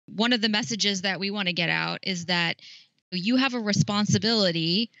one of the messages that we want to get out is that you have a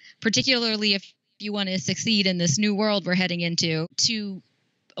responsibility, particularly if you want to succeed in this new world we're heading into, to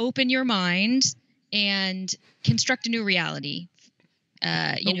open your mind and construct a new reality.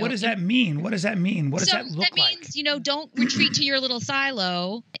 What does that mean? What does that mean? What does that look like? That means, don't retreat to your little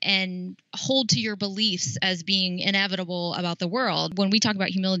silo and hold to your beliefs as being inevitable about the world. When we talk about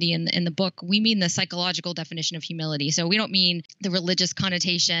humility in the book, we mean the psychological definition of humility. So we don't mean the religious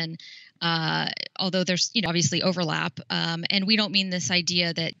connotation, although there's, obviously overlap. And we don't mean this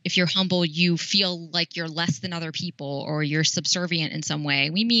idea that if you're humble, you feel like you're less than other people or you're subservient in some way.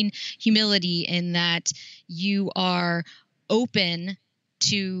 We mean humility in that you are open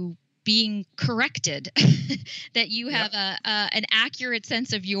to being corrected, that you have an accurate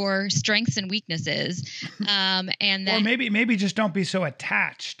sense of your strengths and weaknesses, and that, or maybe just don't be so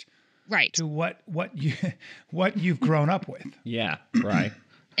attached, right, to what you've grown up with. Yeah, right.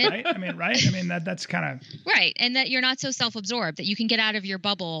 Right? I mean, that's kind of right. And that you're not so self-absorbed, that you can get out of your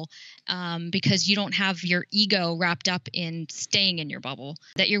bubble because you don't have your ego wrapped up in staying in your bubble,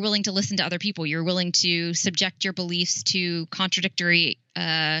 that you're willing to listen to other people. You're willing to subject your beliefs to contradictory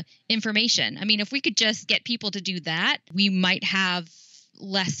information. I mean, if we could just get people to do that, we might have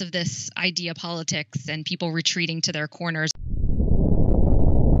less of this idea politics and people retreating to their corners.